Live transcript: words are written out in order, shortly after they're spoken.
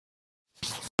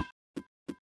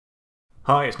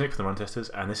Hi, it's Nick from the Run Testers,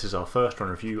 and this is our first run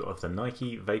review of the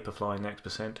Nike Vaporfly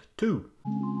NEXT 2.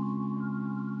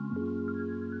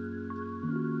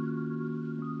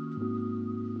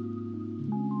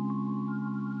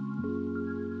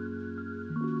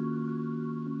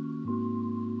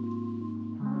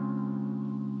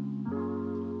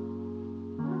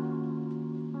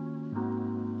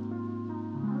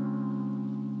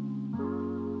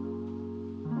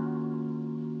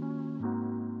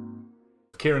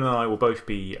 Kieran and I will both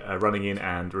be running in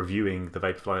and reviewing the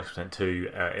Vaporfly NEXT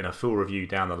 2 in a full review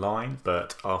down the line,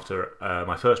 but after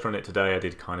my first run it today, I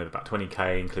did kind of about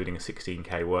 20k, including a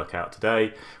 16k workout today.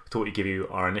 We thought we'd give you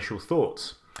our initial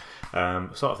thoughts.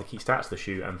 Start with the key stats of the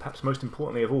shoe, and perhaps most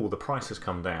importantly of all, the price has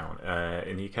come down.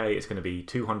 In the UK it's going to be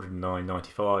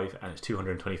 $209.95 and it's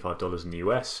 $225 in the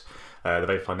US. The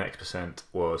Vaporfly NEXT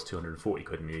was 240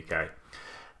 quid in the UK.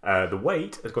 The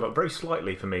weight has gone up very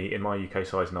slightly for me in my UK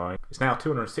size 9. It's now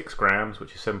 206 grams,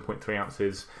 which is 7.3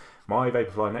 ounces. My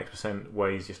Vaporfly NEXT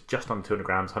weighs just under 200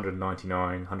 grams,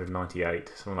 199,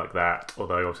 198, something like that.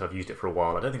 Although also I've used it for a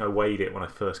while. I don't think I weighed it when I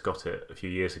first got it a few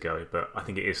years ago, but I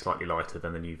think it is slightly lighter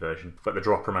than the new version. But the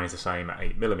drop remains the same at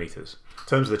 8mm. In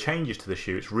terms of the changes to the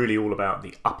shoe, it's really all about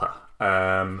the upper.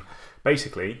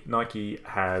 Basically, Nike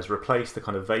has replaced the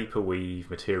kind of vapor weave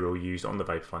material used on the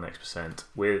Vaporfly NEXT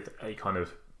with a kind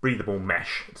of breathable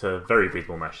mesh. It's a very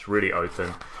breathable mesh. It's really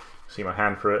open. See my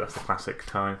hand for it, that's the classic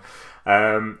kind.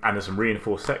 And there's some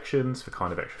reinforced sections for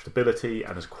kind of extra stability,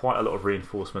 and there's quite a lot of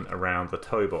reinforcement around the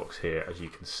toe box here, as you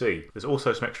can see. There's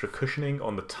also some extra cushioning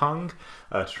on the tongue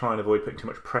to try and avoid putting too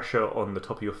much pressure on the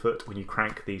top of your foot when you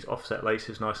crank these offset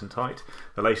laces nice and tight.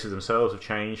 The laces themselves have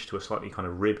changed to a slightly kind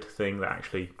of ribbed thing that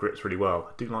actually grips really well.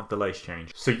 I do like the lace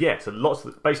change. So yeah, so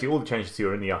basically all the changes here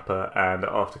are in the upper, and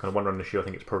after kind of one run on the shoe, I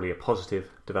think it's probably a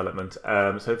positive development.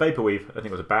 So Vapor Weave, I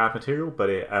think, was a bad material, but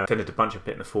it tended to bunch a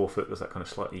bit in the forefoot. There's that kind of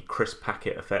slightly crisp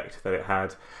packet effect that it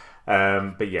had.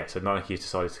 But yeah, so Nike has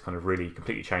decided to kind of really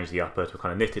completely change the upper to a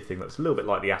kind of knitted thing that's a little bit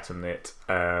like the Atom Knit.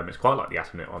 It's quite like the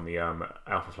Atom Knit on the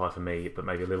Alphafly for me, but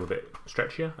maybe a little bit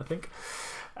stretchier, I think.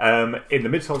 In the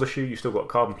midsole of the shoe, you've still got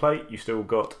carbon plate. You've still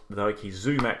got the Nike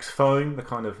ZoomX foam,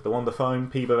 the Wonder foam,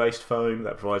 PEBA-based foam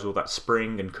that provides all that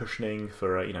spring and cushioning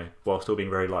for while still being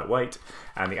very lightweight.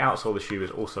 And the outsole of the shoe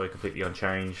is also completely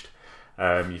unchanged.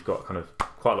 You've got kind of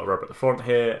quite a lot of rubber at the front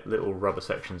here, little rubber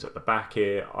sections at the back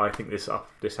here. I think this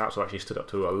outsole actually stood up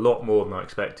to a lot more than I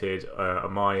expected.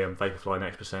 On my Vaporfly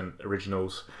NEXT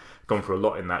originals, gone for a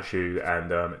lot in that shoe,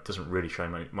 and it doesn't really show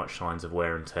much signs of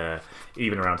wear and tear,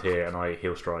 even around here, and I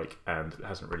heel strike, and it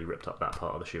hasn't really ripped up that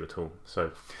part of the shoe at all.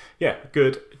 So yeah,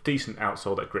 good, decent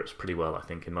outsole that grips pretty well, I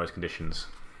think, in most conditions.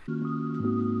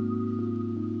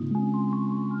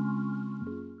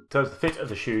 In terms of the fit of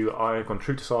the shoe, I've gone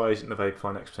true to size in the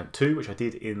Vaporfly NEXT 2, which I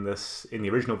did in the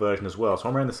original version as well. So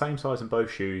I'm wearing the same size in both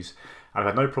shoes, and I've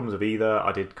had no problems with either.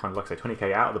 I did kind of, like I say,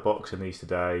 20k out of the box in these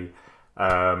today.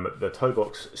 The toe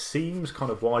box seems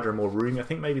kind of wider and more roomy. I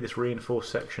think maybe this reinforced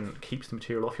section keeps the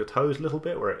material off your toes a little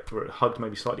bit, where it hugged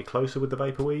maybe slightly closer with the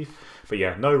Vapor Weave. But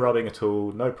yeah, no rubbing at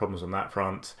all, no problems on that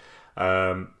front.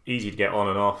 Easy to get on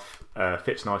and off,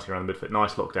 fits nicely around the midfoot,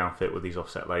 nice lockdown fit with these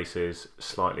offset laces,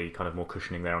 slightly kind of more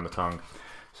cushioning there on the tongue.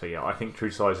 So yeah, I think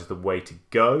true size is the way to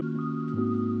go.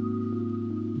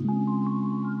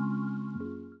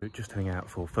 Just heading out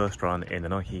for first run in the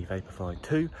Nike Vaporfly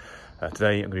 2.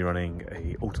 Today I'm going to be running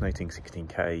a alternating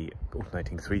 16k,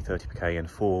 alternating 3:30 per k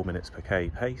and 4 minutes per k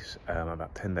pace. I'm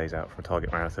about 10 days out from a target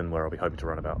marathon where I'll be hoping to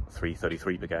run about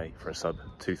 3:33 per k for a sub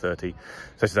 2:30.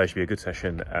 So today should be a good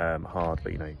session, hard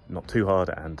but not too hard,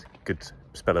 and good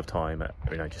spell of time at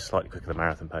just slightly quicker than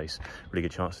marathon pace. Really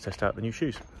good chance to test out the new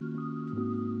shoes.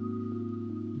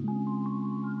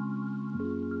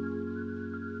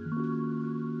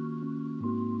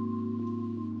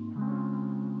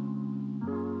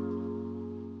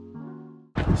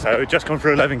 So we've just gone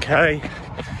through 11k,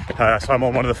 so I'm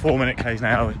on one of the 4-minute Ks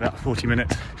now, with about 40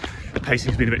 minutes. The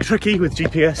pacing's been a bit tricky with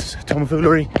GPS,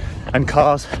 tomfoolery and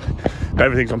cars, but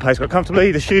everything's on pace quite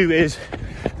comfortably. The shoe is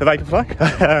the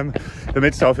Vaporfly. The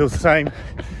midsole feels the same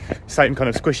kind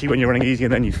of squishy when you're running easy,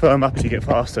 and then you firm up as you get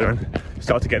faster and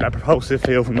start to get that propulsive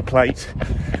feel from the plate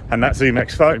and that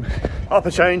ZoomX foam.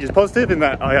 Upper change is positive in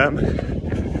that I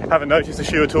haven't noticed the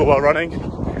shoe at all while running.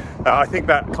 I think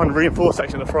that kind of reinforced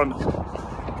section at the front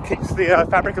keeps the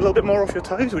fabric a little bit more off your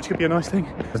toes, which could be a nice thing.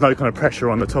 There's no kind of pressure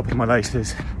on the top of my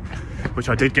laces, which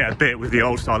I did get a bit with the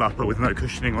old style upper with no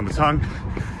cushioning on the tongue.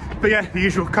 But yeah, the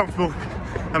usual comfortable,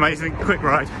 amazing, quick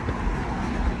ride.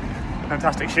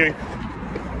 Fantastic shoe.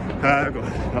 I've got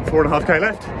about 4.5k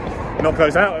left. Knock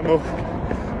those out and we'll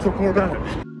talk more about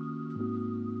it.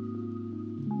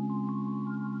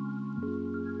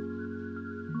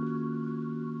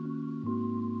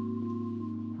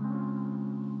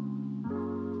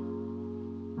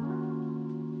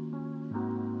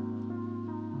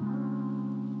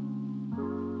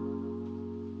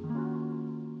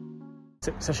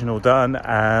 Session all done.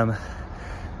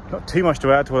 Not too much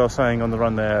to add to what I was saying on the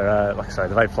run there. Like I say,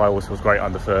 the Vaporfly also was great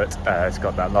underfoot. It's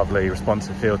got that lovely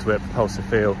responsive feel to it, propulsive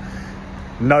feel.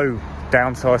 No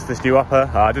downsides to this new upper.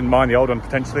 I didn't mind the old one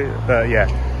potentially, but yeah,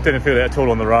 didn't feel it at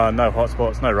all on the run. No hot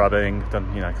spots, no rubbing. Done,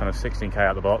 you know, kind of 16k out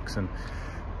of the box and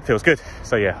feels good.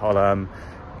 So yeah, I'll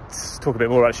talk a bit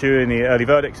more about shoe in the early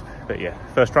verdicts. But yeah,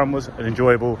 first run was an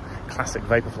enjoyable, classic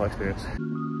Vaporfly experience.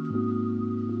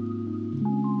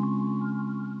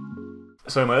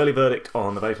 So my early verdict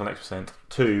on the Vaporfly NEXT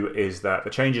 2 is that the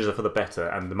changes are for the better,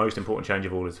 and the most important change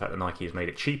of all is the fact that Nike has made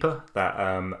it cheaper.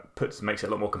 That makes it a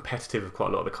lot more competitive with quite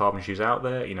a lot of the carbon shoes out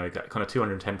there. You know, that kind of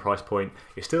 210 price point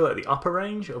is still at the upper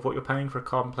range of what you're paying for a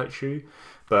carbon plate shoe,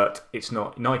 but it's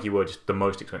not. Nike were just the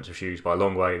most expensive shoes by a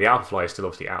long way. The Vaporfly is still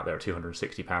obviously out there at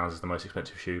 £260 as the most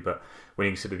expensive shoe, but when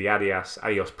you consider the Adios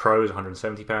Pro is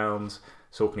 £170,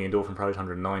 Saucony Endorphin Pro is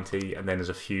 £190, and then there's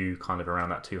a few kind of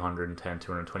around that £210,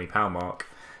 £220 mark.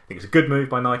 I think it's a good move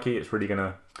by Nike. It's really going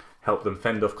to help them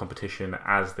fend off competition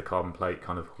as the carbon plate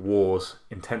kind of wars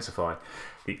intensify.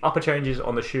 The upper changes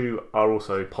on the shoe are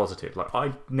also positive. Like,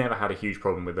 I never had a huge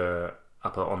problem with the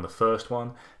upper on the first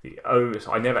one.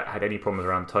 So I never had any problems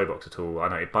around the toe box at all. I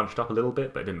know it bunched up a little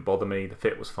bit, but it didn't bother me. The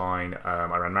fit was fine. I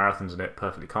ran marathons in it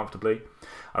perfectly comfortably.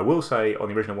 I will say on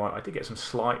the original one, I did get some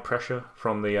slight pressure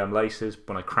from the laces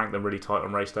when I cranked them really tight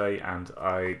on race day, and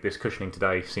this cushioning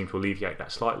today seemed to alleviate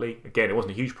that slightly. Again, it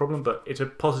wasn't a huge problem, but it's a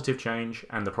positive change,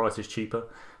 and the price is cheaper.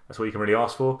 That's all you can really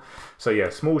ask for. So yeah,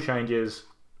 small changes,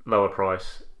 lower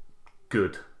price,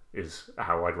 good is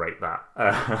how I'd rate that.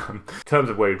 In terms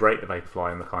of where we'd rate the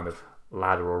Vaporfly in the kind of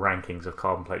ladder or rankings of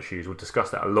carbon plate shoes, we'll discuss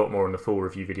that a lot more in the full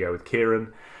review video with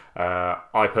Kieran.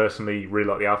 I personally really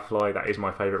like the Vaporfly. That is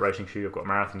my favourite racing shoe. I've got a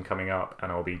marathon coming up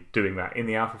and I'll be doing that in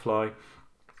the Vaporfly.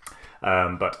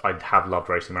 But I have loved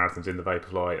racing marathons in the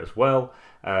Vaporfly as well.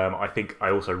 I think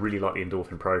I also really like the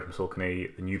Endorphin Pro from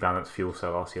Saucony, the New Balance Fuel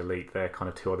Cell RC Elite. They're kind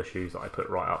of two other shoes that I put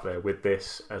right up there with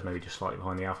this, as maybe just slightly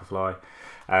behind the Vaporfly.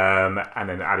 And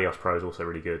then the Adios Pro is also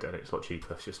really good, and it's a lot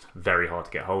cheaper. It's just very hard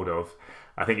to get hold of.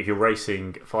 I think if you're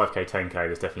racing 5k, 10k,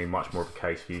 there's definitely much more of a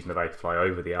case for using the Vaporfly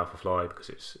over the Vaporfly, because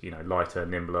it's, you know, lighter,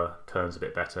 nimbler, turns a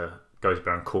bit better, goes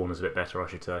around corners a bit better, I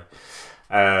should say.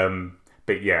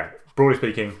 But yeah, broadly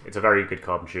speaking, it's a very good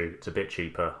carbon shoe. It's a bit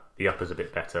cheaper, the upper's a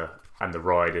bit better, and the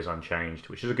ride is unchanged,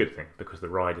 which is a good thing, because the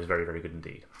ride is very, very good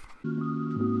indeed.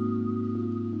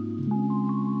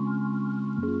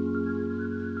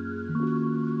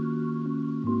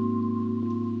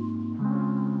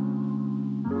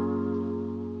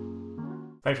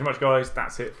 Thanks very much, guys.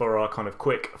 That's it for our kind of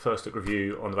quick first look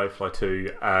review on the Vaporfly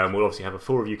 2. We'll obviously have a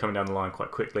full review coming down the line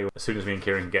quite quickly, as soon as me and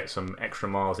Kieran can get some extra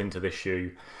miles into this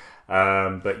shoe.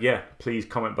 But yeah, please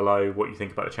comment below what you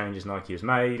think about the changes Nike has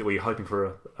made. Were you hoping for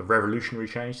a revolutionary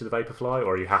change to the Vaporfly,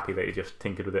 or are you happy that you just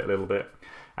tinkered with it a little bit?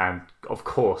 And of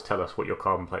course, tell us what your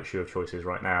carbon plate shoe of choice is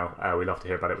right now. We love to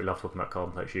hear about it. We love talking about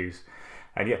carbon plate shoes.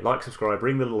 And yeah, like, subscribe,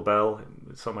 ring the little bell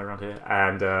somewhere around here,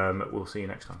 and we'll see you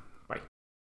next time.